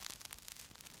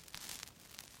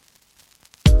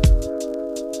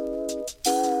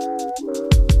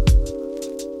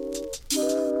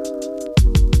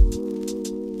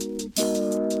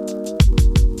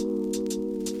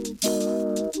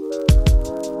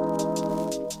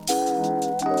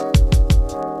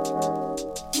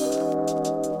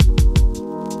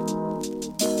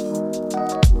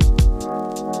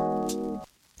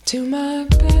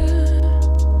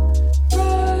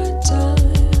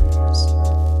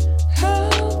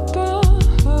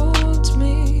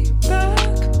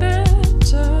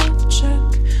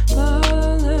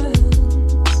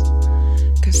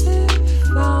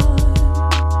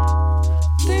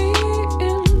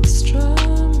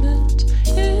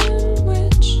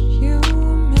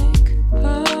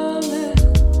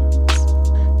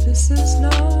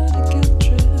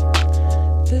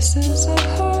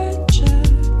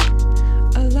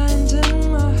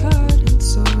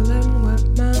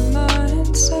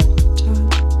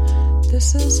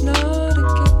This is not a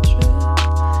guilt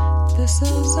trip. This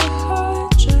is a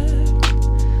hijack,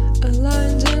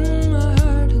 aligned in my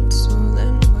heart and soul,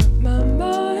 and where my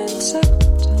mind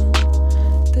settled down.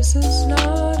 This is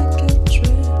not a guilt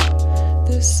trip.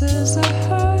 This is a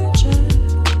hijack,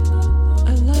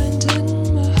 aligned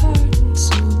in my heart and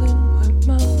soul, and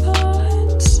where my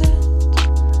mind set.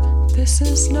 This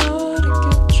is not a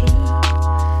guilt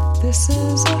trip. This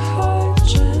is a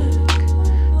hijack,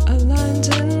 aligned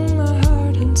in my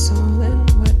heart and soul, and